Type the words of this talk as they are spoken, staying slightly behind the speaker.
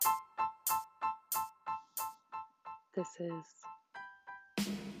This is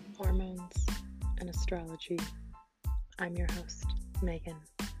Hormones and Astrology. I'm your host, Megan.